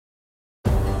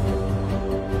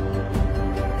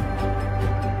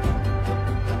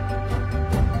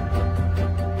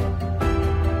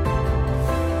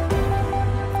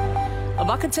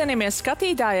Labvakar, cienījamies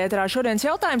skatītāji, ēterā šodienas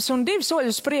jautājums un divi soļi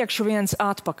uz priekšu, viens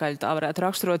atpakaļ. Tā varētu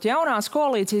raksturot jaunās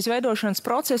koalīcijas veidošanas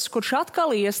procesu, kurš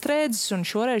atkal iestrēdzis un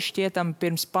šoreiz šķietami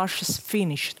pirms pašas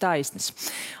finiša taisnes.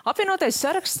 Apvienotais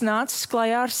saraksts nācis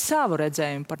klajā ar savu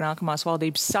redzējumu par nākamās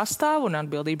valdības sastāvu un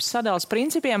atbildības sadalas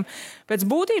principiem, pēc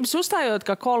būtības uzstājot,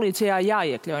 ka koalīcijā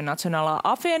jāiekļauj Nacionālā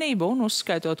apvienība un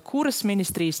uzskaitot, kuras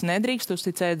ministrijas nedrīkst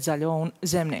uzticēt Zaļo un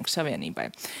Zemnieku savienībai.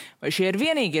 Vai šie ir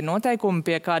vienīgi noteikumi,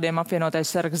 pie kādiem Apvienotais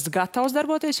saraksts gatavs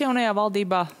darboties jaunajā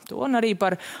valdībā? To un arī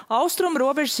par austrumu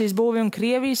robežas izbūvi un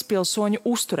Krievijas pilsoņu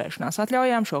uzturēšanās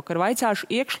atļaujām šokar vaicāšu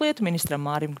iekšlietu ministram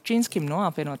Mārim Kučinskim no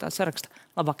Apvienotā saraksta.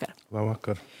 Labvakar!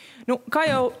 Labvakar! Kā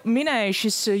jau minēju,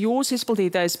 šis jūsu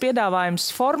izplatītais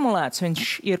piedāvājums formulēts,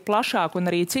 viņš ir plašāk un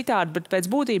arī citādi, bet pēc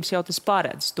būtības jau tas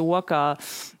paredz to, ka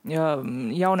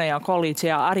jaunajā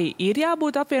koalīcijā arī ir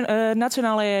jābūt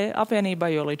Nacionālajai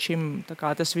apvienībai, jo līdz šim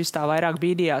tas viss tā vairāk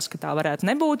bīdījās, ka tā varētu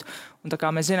nebūt. Un tā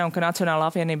kā mēs zinām, ka Nacionālā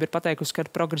apvienība ir pateikusi, ka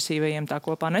ar progresīvajiem tā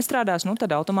kopā nestrādās,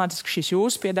 tad automātiski šis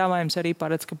jūsu piedāvājums arī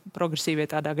paredz, ka progresīvie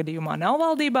tādā gadījumā nav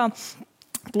valdībā.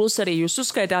 Plus arī jūs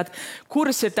uzskaitāt,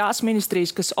 kuras ir tās ministrijas,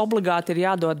 kas obligāti ir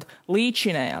jādod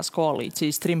līdzinējās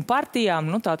koalīcijas trim partijām.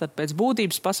 Tātad pēc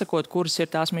būtības pasakot, kuras ir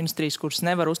tās ministrijas, kuras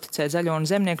nevar uzticēt Zaļo un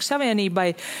Zemnieku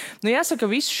savienībai. Jāsaka,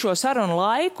 visu šo sarunu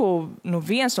laiku,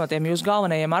 viens no tiem jūsu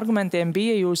galvenajiem argumentiem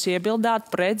bija jūs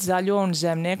iebildāt pret Zaļo un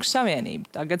Zemnieku savienību.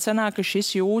 Tagad sanāk, ka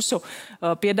šis jūsu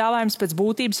piedāvājums pēc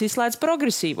būtības izslēdz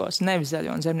progresīvos, nevis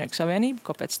Zaļo un Zemnieku savienību.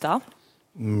 Kāpēc tā?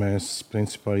 Mēs,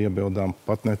 principā, iebildām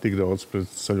pat ne tik daudz pret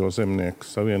Zaļo Zemnieku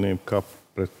savienību, kā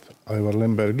pret Aivaru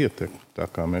Lemberga ietekmi. Tā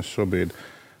kā mēs šobrīd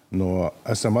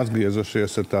esam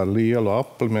atgriezušies ar tādu lielu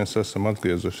apli, mēs esam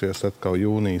atgriezušies atkal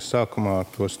jūnija sākumā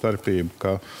ar to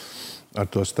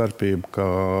starpību, ka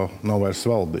nav vairs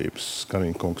valdības.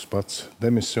 Kariņkungs pats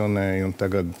demisionēja un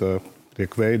tagad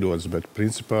tiek veidots, bet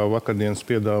principā vakardienas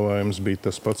piedāvājums bija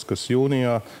tas pats, kas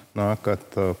jūnijā nākat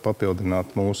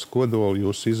papildināt mūsu kodolu,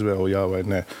 jūsu izvēlu, jā vai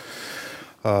nē.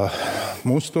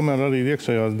 Mums tomēr arī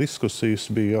iekšējās diskusijas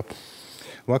bija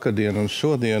vakardien un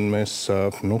šodien. Mēs,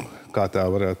 kā tā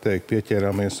varētu teikt,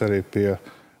 pieķērāmies arī pie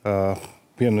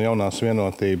jaunās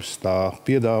vienotības tā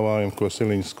piedāvājuma, ko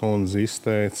Siliņas kundze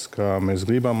izteica, ka mēs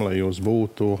gribam, lai jūs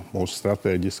būtu mūsu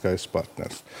strateģiskais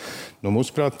partners.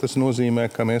 Mūsuprāt, tas nozīmē,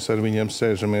 ka mēs ar viņiem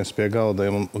sēžamies pie galda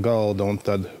un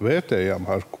tad vērtējam,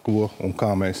 ar ko un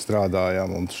kā mēs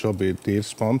strādājam. Un šobrīd tīri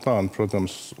spontāni,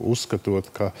 protams, uzskatot,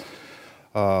 ka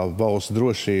valsts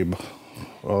drošība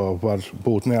var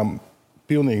būt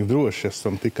pilnīgi droši,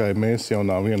 esam tikai mēs,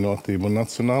 jaunā vienotība un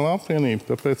Nacionālā apvienība,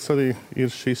 tāpēc arī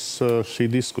ir šī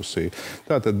diskusija.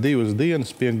 Tātad 2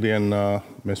 dienas, piekdienā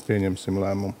mēs pieņemsim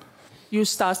lēmumu.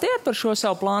 Jūs stāstījāt par šo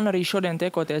savu plānu arī šodien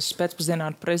tiekoties pēcpusdienā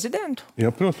ar prezidentu? Jā,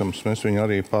 protams, mēs viņu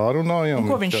arī pārunājām. Un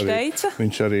ko viņš teica?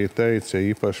 Viņš arī teica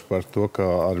īpaši par to, ka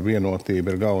ar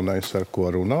vienotību ir galvenais, ar ko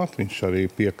runāt. Viņš arī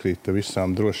piekrīta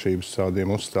visām drošības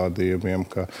tādiem uzstādījumiem,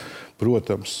 ka,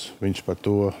 protams, viņš par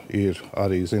to ir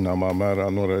arī zināmā mērā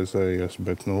noraizējies,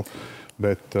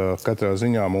 bet katrā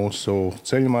ziņā mūsu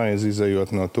ceļmaize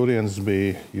izejot no turienes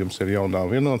bija, jums ir jaunā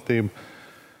vienotība.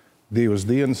 2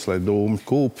 dienas, lai dūmi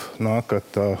kūp,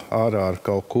 nākat ārā ar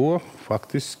kaut ko,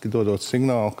 faktiski dodot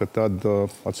signālu, ka tad,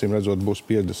 acīm redzot, būs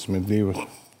 52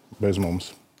 bez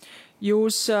mums.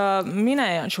 Jūs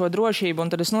minējāt šo drošību,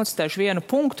 un tad es nocitēšu vienu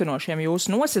punktu no šiem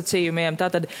jūsu nosacījumiem.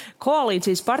 Tātad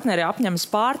koalīcijas partneri apņemas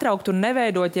pārtraukt un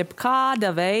neveidot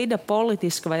jebkāda veida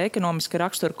politiska vai ekonomiska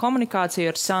rakstura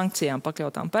komunikāciju ar sankcijām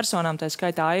pakļautām personām, tā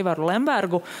skaitā Aivaru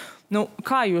Lembergu.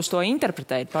 Kā jūs to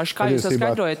interpretējat paši? Kā jūs to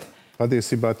skaidrojat?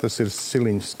 Patiesībā tas ir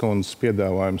Siliņas kundzes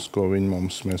piedāvājums, ko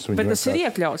Bet tas ir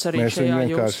iekļauts arī šajā Mēs viņu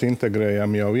vienkārši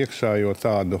integrējam jau iekšā, jo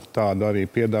tādu arī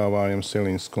piedāvājumu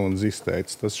Siliņas kundze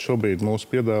izteica. Tas šobrīd mūsu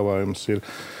piedāvājums ir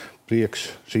priekš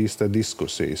šīs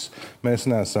diskusijas. Mēs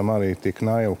neesam arī tik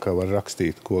naivi, ka var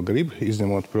rakstīt, ko grib,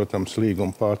 izņemot, protams,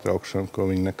 līguma pārtraukšanu, ko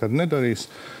viņi nekad nedarīs,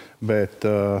 bet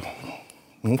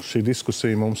šī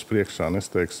diskusija mums priekšā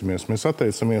nesteigsimies. Mēs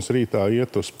atteicamies rītā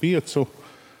iet uz 5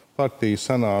 partiju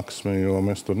sanāksmi, jo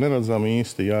mēs tur neredzam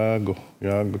īsti jēgu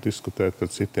diskutēt ar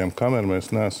citiem, kamēr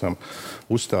mēs neesam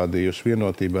uzstādījuši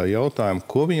vienotībā jautājumu,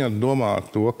 ko viņi domā ar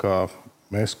to, ka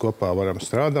mēs kopā varam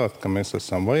strādāt, ka mēs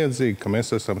esam vajadzīgi, ka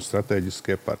mēs esam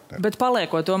strateģiskie partneri. Bet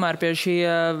paliekot tomēr pie šī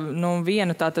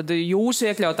viena tātad jūsu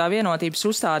iekļautā vienotības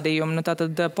uzstādījuma,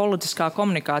 tātad politiskā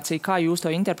komunikācija, kā jūs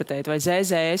to interpretējat, vai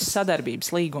ZZS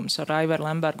sadarbības līgums ar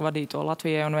Aivaru Lembergu vadīto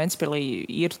Latvijai un Ventspilī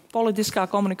ir politiskā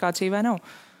komunikācija vai nav?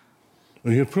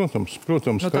 Ir, protams,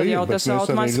 ka ir, bet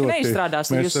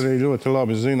mēs arī ļoti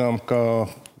labi zinām, ka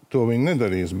to viņi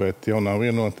nedarīs, bet jaunā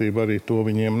vienotība arī to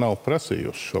viņiem nav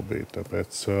prasījusi šobrīd.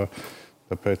 Tāpēc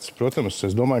Tāpēc, protams,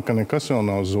 es domāju, ka nekas vēl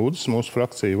nav zudis. Mūsu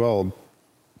frakcija valda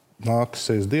nākas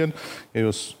sestdien. Ja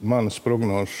jūs manas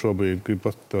prognozes šobrīd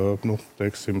gribat,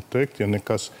 teikt, ja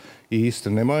nekas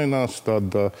īsti nemainās,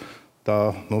 tad tā,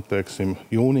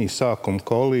 jūnija sākuma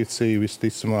koalīcija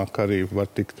visticamāk arī var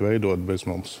tikt veidot bez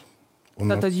mums.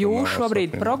 Tātad jūs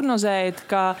šobrīd prognozējat,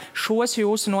 ka šos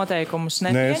jūsu noteikumus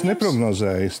nepieņems? Nē, es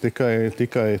neprognozēju. Es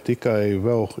tikai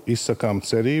vēl izsakām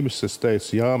cerības. Es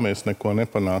teicu, jā, mēs neko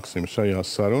nepanāksim šajās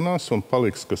sarunās un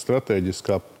paliks, ka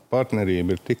strateģiskā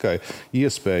partnerība ir tikai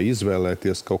iespēja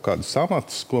izvēlēties kaut kādus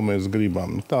amatus, ko mēs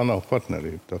gribam. Tā nav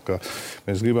partnerība. Tā kā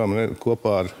mēs gribam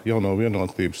kopā ar jauno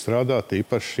vienotību strādāt,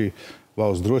 īpaši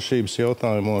valsts drošības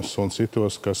jautājumos un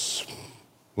citos, kas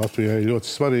Latvijai ir ļoti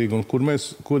svarīgi un kur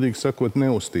mēs, godīgi sakot,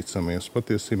 neusticamies.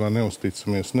 Patiesībā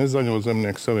neusticamies ne Zaļo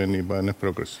zemnieku savienībai, ne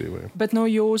progresīvai. Bet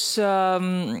jūs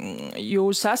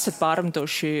esat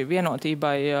pārmetuši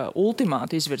vienotībai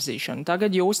ultimātu izvirzīšanu.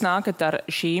 Tagad jūs nākat ar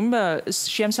šiem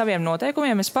saviem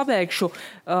noteikumiem. Es pabeigšu,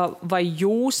 vai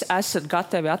jūs esat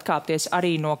gatavi atkāpties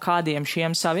arī no kādiem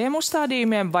šiem saviem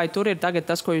uzstādījumiem, vai tur ir tagad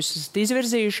tas, ko jūs esat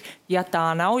izvirzījuši? Ja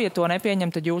tā nav, ja to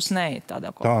nepieņem, tad jūs neiet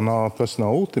tādā kopā. Tā nav, tas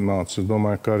nav ultimāts. Es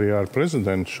domāju, ka arī ar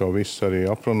prezidentu šo visu arī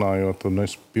aprunājot, un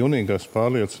es pilnīgi esmu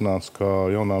pārliecināts, ka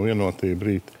jaunā vienotība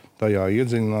rīt tajā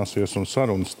iedziļināsies un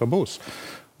sarunas tā būs.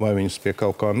 Vai viņas pie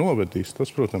kaut kā novedīs, tas,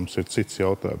 protams, ir cits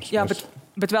jautājums. Jā,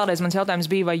 bet vēlreiz mans jautājums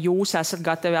bija, vai jūs esat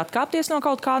gatavi atkāpties no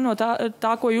kaut kā no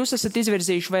tā, ko jūs esat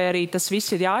izvirzījuši, vai arī tas viss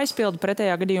ir jāizpilda,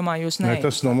 pretējā gadījumā jūs neiet? Nē,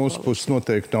 tas no mūsu puses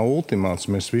noteikti nav ultimāts.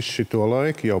 Mēs visu šito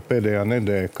laiku, jau pēdējā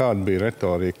nedēļa, kāda bija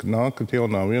retorika, nākat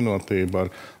jaunā vienotība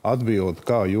ar atbildi,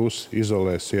 kā jūs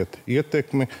izolēsiet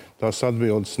ietekmi. Tās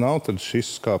atbildes nav, tad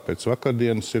šis, kā pēc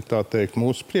vakardienas, ir tā teikt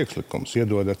mūsu priekšlikums.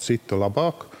 Iedodat citu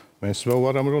labāku, mēs vēl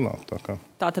varam runāt.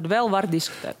 Tā tad vēl var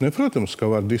diskutēt? Ne, protams, ka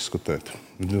var diskutēt.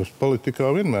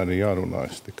 Politikā vienmēr ir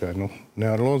jārunājas, tikai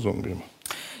ne ar lozungiem.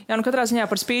 Jā, katrā ziņā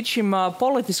par spīti šim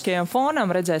politiskajam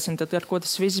fonam redzēsim, tad, ar ko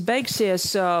tas viss beigsies.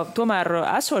 Tomēr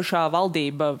esošā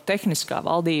valdība, tehniskā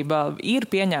valdība ir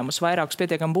pieņēmusi vairākus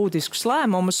pietiekami būtiskus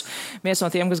lēmumus. Viens no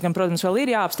tiem, kas gan, protams, vēl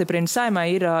ir jāapstiprina Saeimai,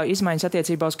 ir izmaiņas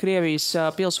attiecībā uz Krievijas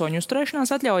pilsoņu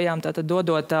uzturēšanās atļaujām, tātad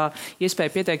dodot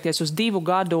iespēju pieteikties uz 2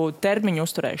 gadu termiņu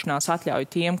uzturēšanās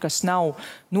atļauju tiem, kas nav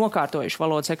nokārtojuši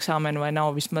valodas eksāmenu vai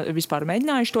nav vispār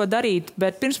mēģinājuši to darīt.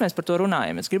 Bet pirms mēs par to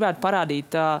runājam, es gribētu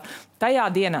parādīt tajā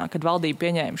dienā, kad valdība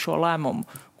pieņēma šo lēmumu,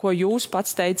 ko jūs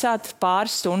pats teicāt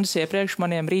pāris stundas iepriekš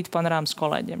maniem rīta panorāmas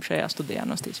kolēģiem šajā studijā.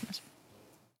 Nostīsimies.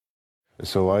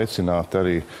 Es vēl aicinātu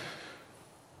arī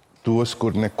tos,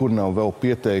 kur nekur nav vēl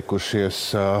pieteikušies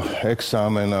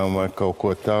eksāmenām vai kaut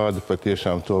ko tādu,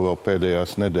 patiešām to vēl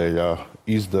pēdējās nedēļā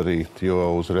izdarīt,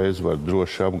 jo uzreiz var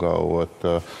droši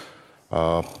apgalvot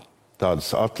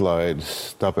tādas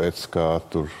atlaides, tāpēc, ka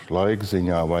tur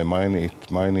laikziņā vai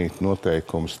mainīt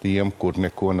noteikumus tiem, kur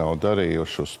neko nav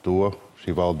darījuši, uz to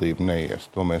šī valdība neies.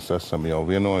 To mēs esam jau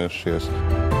vienojušies.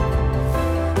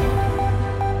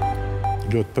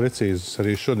 Ļoti precīzi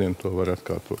arī šodien to var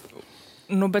atkārtot.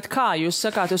 Bet kā jūs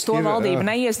sakāt, uz to valdību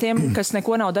neies tiem, kas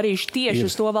neko nav darījuši tieši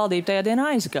uz to valdību tajā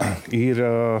dienā aizgāja? Ir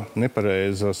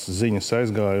nepareizas ziņas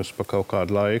aizgājusi pa kaut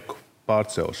kādu laiku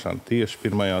pārcelšanu tieši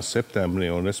 1. septembrī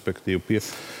un, respektīvi,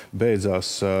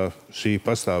 beidzās šī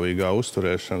pastāvīgā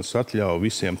uzturēšanas atļauja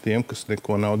visiem tiem, kas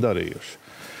neko nav darījuši.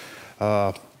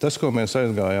 Tas, ko mēs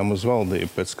aizgājām uz valdību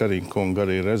pēc Kariņa kunga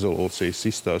arī rezolūcijas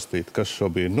izstāstīt, kas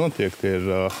šobrīd notiek, tie ir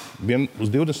uz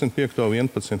 25.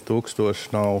 11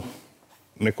 tūkstoši nav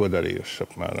neko darījuši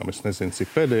apmēram. Es nezinu, cik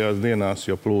pēdējās dienās,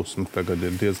 jo plūsma tagad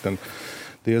ir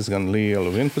diezgan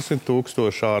liela. 11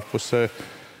 tūkstoši ārpusē.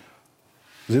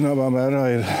 Zināmā mērā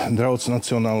ir draudz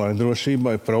nacionālajai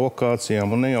drošībai,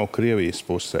 provokācijām un ne jau Krievijas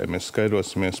pusē. Mēs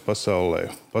skaidrosimies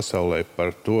pasaulē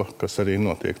par to, kas arī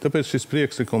notiek. Tāpēc šis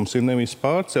priekšlikums ir nevis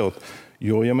pārcelt,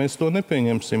 jo, ja mēs to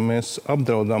nepieņemsim, mēs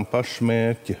apdraudām pašu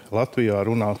mērķi Latvijā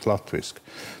runāt latviski.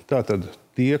 Tātad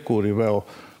tie, kuri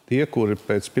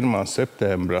pēc 1.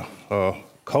 septembra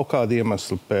kaut kāda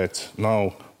iemesla pēc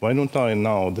nav, vai tā ir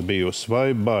nauda bijusi,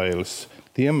 vai bailes,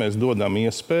 tiem mēs dodam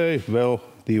iespēju vēl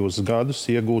 2 gadus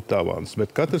iegūt avans.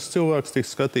 Bet katrs cilvēks tiks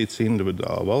skatīts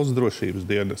individuāli. Valsts drošības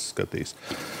dienas skatīs.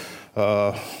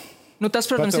 Tas,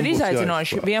 protams, ir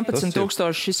izaicinoši. 11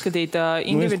 tūkstoši izskatīt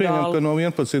individuāli. Es pieņemu, ka no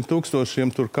 11 tūkstošiem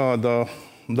tur kādā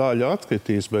daļa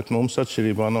atkritīs, bet mums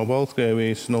atšķirībā no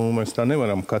Baltkrievijas, mēs tā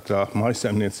nevaram katrā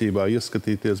mājsaimniecībā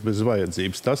ieskatīties bez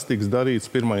vajadzības. Tas tiks darīts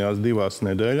pirmajās 2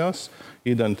 nedēļās,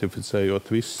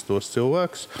 identificējot visus tos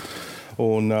cilvēkus.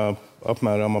 Un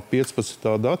apmēram ap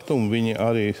 15. datumu viņi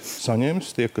arī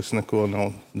saņems, tie, kas neko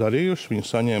nav darījuši, viņi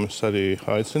saņems arī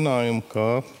aicinājumu,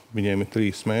 ka viņiem ir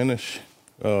 3 mēneši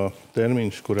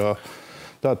termiņš, kurā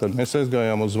Tātad mēs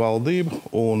aizgājām uz valdību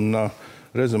un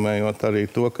rezumējot arī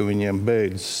to, ka viņiem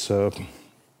beidzas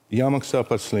jāmaksā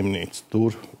par slimnīcu.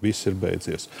 Tur viss ir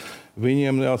beidzies.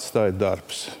 Viņiem jāatstāja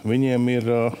darbs. Viņiem ir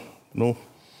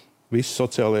visi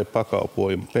sociālie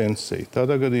pakalpojumi, pensija.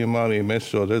 Tādā gadījumā arī mēs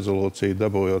šo rezolūciju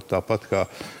dabūjot tāpat kā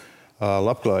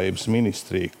labklājības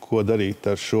ministrija, ko darīt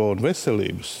ar šo un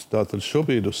veselības. Tātad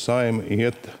šobrīd uz Saeimu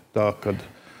iet tā, ka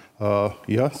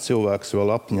ja cilvēks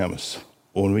vēl apņemas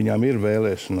un viņam ir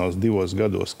vēlēšanās 2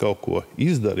 gados kaut ko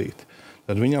izdarīt,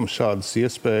 tad viņam šādas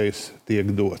iespējas tiek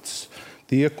dotas.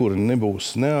 Tie, kuri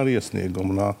nebūs ne ar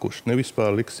iesniegumu nākuši, ne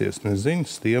vispār liksies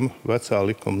neziņas, tiem vecā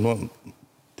likuma,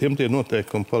 tiem tie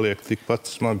noteikumi paliek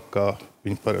tikpat smagi, kā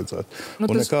viņi paredzētu.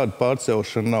 Un nekāda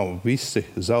pārcelšana nav. Visi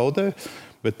zaudē,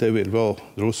 bet tev ir vēl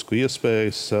drusku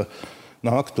iespējas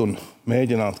nākt un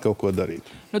mēģināt kaut ko darīt.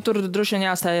 Tur droši vien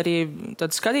jāstāj arī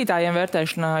skatītājiem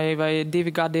vērtēšanai, vai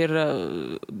 2 gadi ir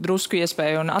drusku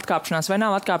iespēja un atkāpšanās, vai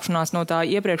nav atkāpšanās no tā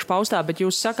iepriekš paustā, bet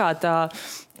jūs sakāt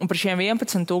par šiem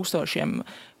 11 000.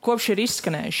 Kopš ir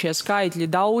izskanējuši šie skaitļi,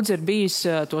 daudz ir bijis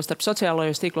to starp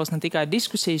sociālajos tīklos ne tikai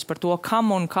diskusijas par to, kam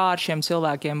un kā ar šiem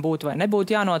cilvēkiem būtu vai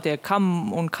nebūtu jānotiek,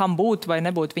 kam un kam būtu vai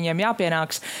nebūtu viņiem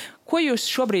jāpienāks. Ko jūs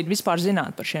šobrīd vispār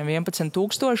zināt par šiem 11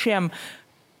 000?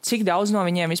 Cik daudz no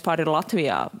viņiem vispār ir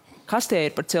Latvijā? Kas tie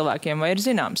ir par cilvēkiem? Vai ir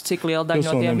zināms, cik liela daļa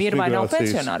no tiem ir vai nav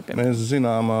pensionāri? Mēs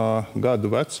zinām gadu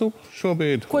vecu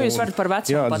šobrīd. Ko jūs varat par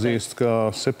vecumu pateikt? Jāatzīst, ka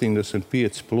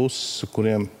 75 plus,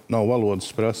 kuriem nav valodas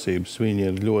prasības, viņi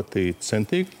ir ļoti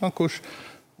centīgi nākuši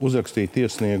uzrakstīt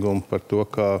iesniegumu par to,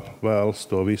 kā vēlas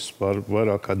to visu par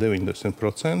vairāk kā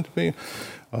 90% bija.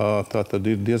 Tā tad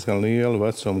ir diezgan liela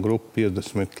vecuma grupa,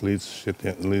 50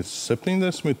 līdz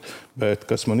 70, bet,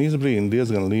 kas man izbrīna,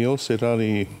 diezgan liels ir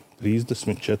arī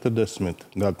 30, 40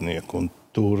 gadnieku, un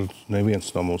tur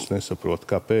neviens no mums nesaprot,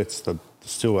 kāpēc tad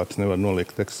tas cilvēks nevar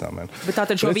noliekt eksāmenu. Bet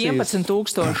tātad šo 11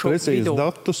 000 precīzi vidū?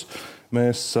 Datus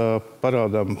mēs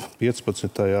parādām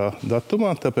 15.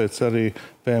 datumā, tāpēc arī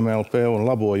PMLP un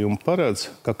labojumu paredz,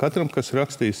 ka katram, kas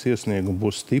rakstīs iesniegumu,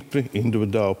 būs stipri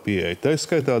individuāli pieeja. Tā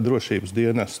skaitā drošības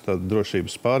dienas, tad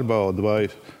drošības pārbauda, vai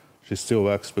šis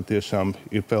cilvēks patiešām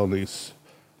ir pelnījis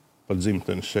pat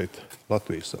dzimteni šeit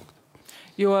Latvijas saukt.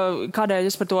 Jo kādēļ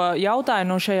es par to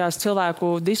jautāju, šajās cilvēku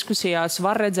diskusijās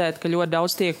var redzēt, ka ļoti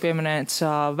daudz tiek pieminēts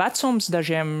vecums.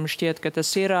 Dažiem šķiet, ka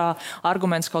tas ir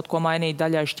arguments kaut ko mainīt,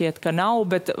 daļai šķiet, ka nav,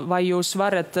 bet vai jūs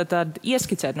varat tad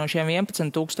ieskicēt no šiem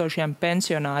 11 000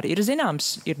 pensionāri? Ir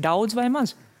zināms, ir daudz vai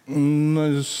maz?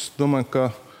 Es domāju, ka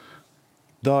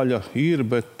daļa ir,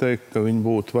 bet teikt, ka viņi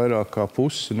būtu vairāk kā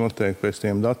pusi noteikti pēc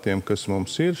tiem datiem, kas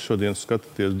mums ir. Šodien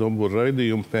skatoties Dombura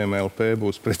raidījumu, PMLP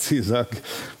būs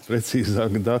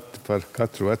precīzāki dati par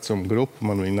katru vecumu grupu.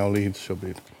 Man viņi nav līdzi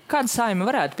šobrīd. Kāda saima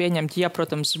varētu pieņemt, ja,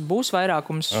 protams, būs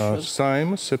vairākums?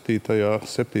 Saima 7.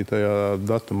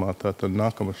 datumā, tātad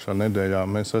nākamajā nedēļā,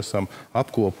 mēs esam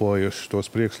apkopojuši tos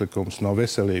priekšlikumus no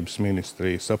veselības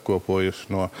ministrijas,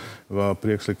 apkopojuši no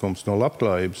priekšlikumus no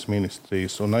labklājības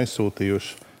ministrijas un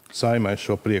aizsūtījuši saimai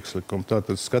šo priekšlikumu.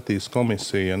 Tātad skatīs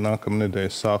komisija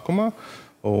nākamnedēļas sākumā,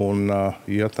 un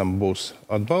ja tam būs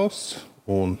atbalsts,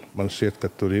 un man šķiet,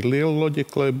 ka tur ir liela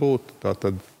loģika, lai būtu,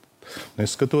 tātad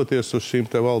neskatoties uz šīm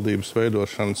te valdības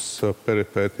veidošanas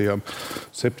peripētijām,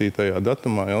 7.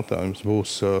 datumā jautājums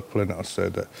būs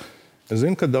plenārsēdē. Es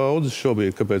zinu, ka daudzi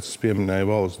šobrīd, kāpēc es pieminēju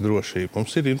valsts drošību,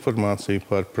 mums ir informācija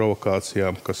par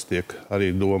provokācijām, kas tiek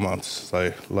arī domāts,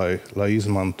 lai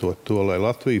izmantot to, lai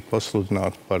Latviju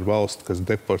pasludinātu par valsti, kas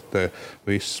deportē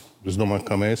visus. Es domāju,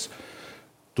 ka mēs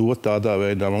to tādā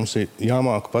veidā mums ir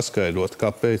jāmāk paskaidrot,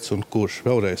 kāpēc un kurš.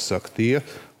 Vēlreiz saka, tie,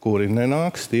 kuri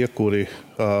nenāks, tie, kuri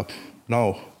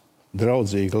nav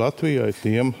draudzīgi Latvijai,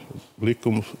 tiem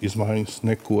likumu izmaiņas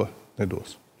neko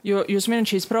nedos. Jo jūs minat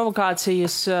šīs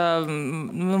provokācijas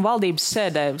valdības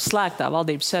sēdē, slēgtā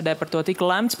valdības sēdē par to tika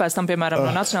lemts, pēc tam, piemēram,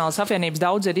 no Nacionālās apvienības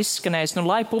daudz ir izskanējis,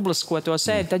 lai publisko to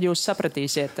sēdi, tad jūs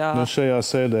sapratīsiet. Šajā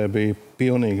sēdē bija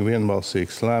pilnīgi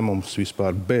vienbalsīgs lēmums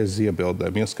vispār bez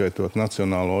iebildēm, ieskaitot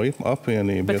Nacionālo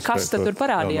apvienību. Bet kas tad tur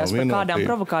parādījās par kādām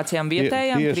provokācijām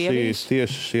vietējām, Krievijas?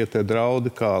 Tieši šie te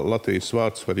draudi, kā Latvijas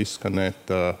vārds var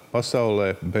izskanēt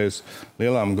pasaulē bez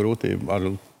lielām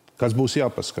grūtībām, kas būs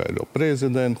jāpaskaidro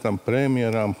prezidentam,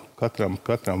 premjeram,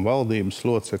 katram valdības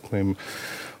loceklim.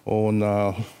 Un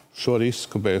šo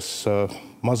risku mēs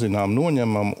mazinām,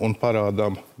 noņemam un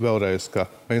parādām vēlreiz, ka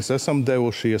mēs esam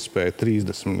devuši iespēju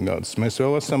 30 gadus. Mēs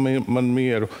vēl esam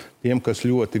mieru tiem, kas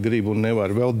ļoti grib un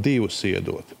nevar vēl 2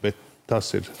 iedot, bet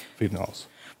tas ir fināls.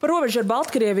 Par robežu ar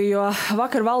Baltkrieviju, jo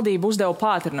vakar valdība uzdeva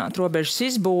pātrināt robežas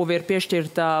izbūvi, ir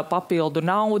piešķirta papildu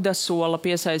nauda, sola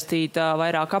piesaistīta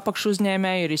vairāk apakšu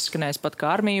uzņēmēju, ir izskanējis pat, ka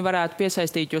armija varētu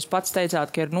piesaistīt. Jūs pats teicāt,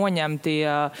 ka ir noņemti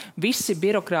visi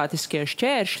birokrātiskie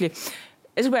šķēršļi.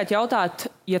 Es gribētu jautāt,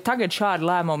 ja tagad šādi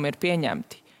lēmumi ir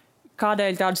pieņemti,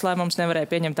 kādēļ tādus lēmumus nevarēja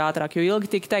pieņemt ātrāk? Jo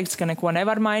ilgi tika teikts, ka neko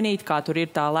nevar mainīt, kā tur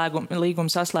ir tā līguma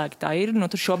saslēgta ir. Nu,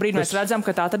 tur šobrīd mēs redzam,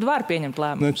 ka tā tad var pieņemt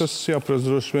lēmumus. Tas jāprasa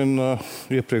droši vien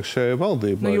iepriekšējai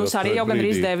valdībai. Nu, jūs arī jau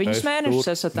gandrīz 9 mēnešus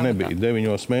esat amatā. Nebija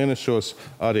 9 mēnešos,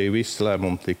 arī visi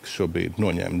lēmumi tika šobrīd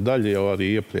noņemti. Daļa jau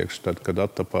arī iepriekš, tad, kad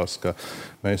attapās, ka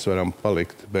mēs varam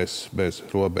palikt bez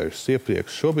robežas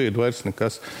iepriekš. Šobrīd vairs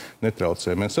nekas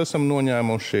netraucē. Mēs esam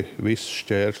noņēmuši visus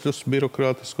šķēršļus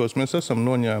birokrātiskos, mēs esam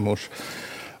noņēmuši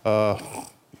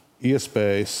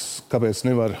iespējas, kāpēc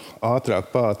nevar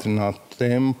ātrāk pātrināt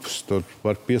tempus. Tur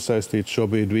var piesaistīt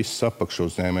šobrīd visus apakšu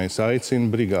uzņēmējus, aicina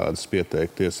brigādes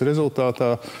pieteikties. Rezultātā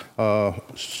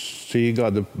šī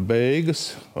gada beigas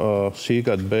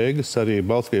arī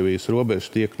Baltkrievijas robeža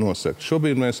tiek nosegta.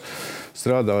 Šobrīd mēs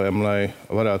strādājam, lai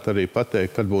varētu arī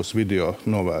pateikt, kad būs video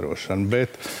novērošana. Bet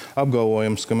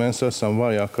apgalvojums, ka mēs esam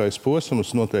vājākais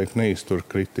posms, noteikti neiztur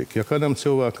kritiku. Ja kādam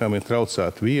cilvēkam ir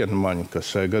traucēta viena maņa, kas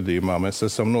šai gadījumā mēs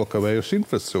esam nokavējuši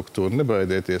infrastruktūru,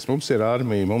 nebaidieties, mums ir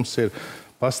armija, mums ir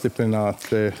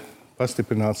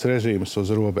pastiprināts režīms uz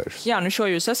robežas. Jā, nu šo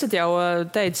jūs esat jau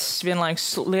teicis, vienlaikus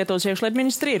Lietuvas iekšlietu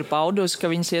ministrija ir paudusi, ka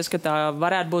viņas ieskatā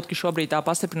varētu būt, ka šobrīd tā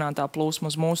pastiprinātā plūsma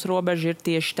uz mūsu robežu ir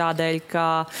tieši tādēļ,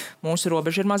 ka mūsu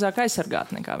robeža ir mazāk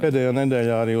aizsargāta nekā viņa. Pēdējā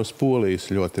nedēļā arī uz Polijas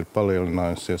ļoti ir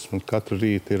palielinājusies. Katru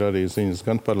rītu ir arī ziņas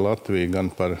gan par Latviju, gan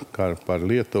par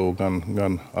Lietuvu,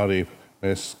 gan arī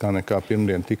mēs kā nekā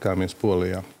pirmdien tikāmies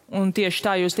Polijā. Un tieši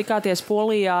tā jūs tikāties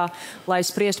Polijā, lai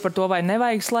spriestu par to, vai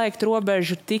nevajag slēgt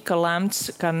robežu, tika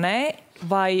lemts, ka nē,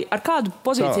 vai ar kādu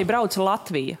pozīciju brauca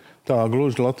Latvija? Tā,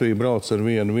 gluži Latvija brauc ar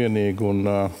vienu vienīgu un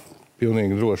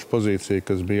pilnīgi drošu pozīciju,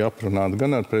 kas bija aprunāta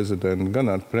gan ar prezidentu,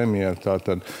 gan ar premjeru.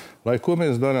 Tātad, lai ko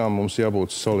mēs darām, mums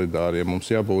jābūt solidāriem,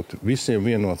 mums jābūt visiem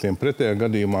vienotiem. Pretējā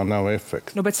gadījumā nav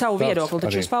efekta. Nu, bet savu viedokli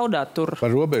taču jūs paudāt tur.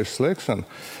 Par robežu slēgšanu.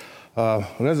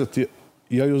 Redzat,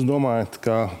 ja jūs domājat,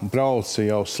 ka brauci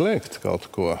jau slēgt kaut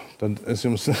ko, tad es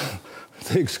jums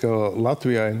teikšu, ka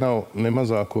Latvijai nav ne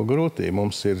mazāko grūtību.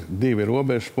 Mums ir 2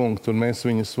 robežu punkti un mēs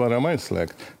viņus varam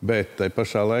aizslēgt. Bet tai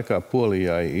pašā laikā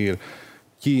Polijai ir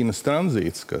Ķīnas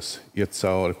tranzīts, kas iet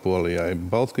cauri Polijai.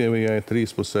 Baltkrievijai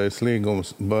 3-pusējs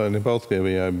līgums, ne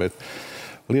Baltkrievijai, bet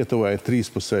Lietuvai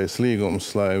 3-pusējs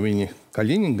līgums, lai viņi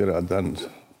Kaļiņgradā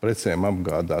precēm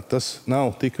apgādāt. Tas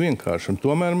nav tik vienkārši. Un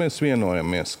tomēr mēs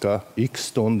vienojamies, ka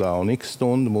x stundā un x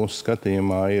stundu mūsu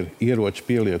skatījumā ir ieroču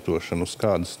pielietošana uz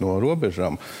kādas no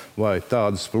robežām vai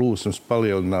tādas plūsmas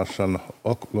palielināšana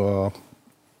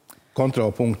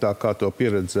kontrolpunktā, kā to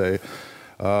pieredzēja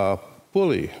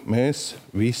Polija. Mēs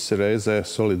visi reizē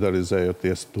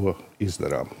solidarizējoties to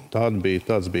izdarām.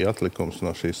 Tāds bija atlikums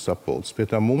no šīs sapulces. Pie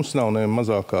tā mums nav ne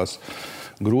mazākās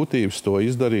grūtības to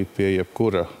izdarīt pie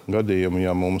jebkura gadījuma,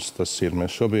 ja mums tas ir.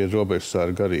 Mēs šobrīd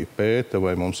robežsargi arī pēta,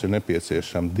 vai mums ir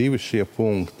nepieciešami 2 šie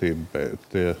punkti,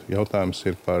 bet jautājums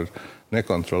ir par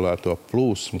nekontrolēto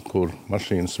plūsmu, kur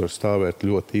mašīnas var stāvēt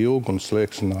ļoti ilgi un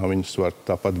slēgšanā viņas var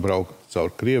tāpat braukt caur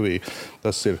Krieviju.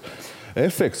 Tas ir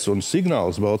efekts un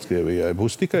signāls Baltkrievijai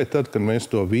būs tikai tad, kad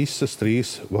mēs to visas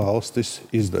 3 valstis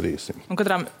izdarīsim. Un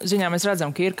katrā ziņā mēs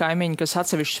redzam, ka ir kaimiņi, kas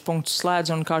atsevišķus punktus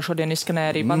slēdz, un kā šodien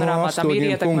izskanēja arī panorāmā, tam ir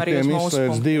ietekme arī uz mūsu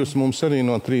punktu. 2, mums arī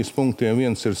no 3 punktiem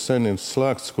viens ir sen ir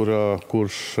slēgts,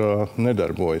 kurš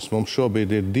nedarbojas. Mums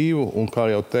šobrīd ir 2, un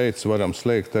kā jau teicu, varam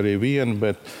slēgt arī 1,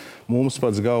 bet mums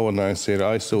pats galvenais ir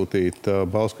aizsūtīt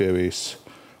Baltkrievijas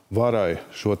varai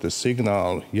šo te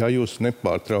signālu. Ja jūs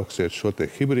nepārtrauksiet šo te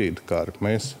hibrīdu karu,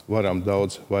 mēs varam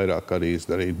daudz vairāk arī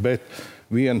izdarīt. Bet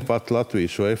vien pat Latvija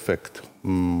šo efektu,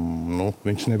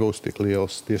 viņš nebūs tik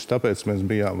liels. Tieši tāpēc mēs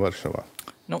bijām Varšavā.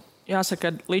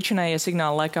 Jāsaka, līdzinējie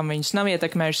signāli laikam viņus nav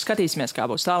ietekmējuši. Skatīsimies,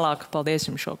 kā būs tālāk. Paldies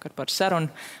jums šokar par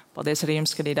sarunu. Paldies arī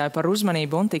jums, skatītāji, par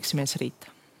uzmanību un tiksimies rīt.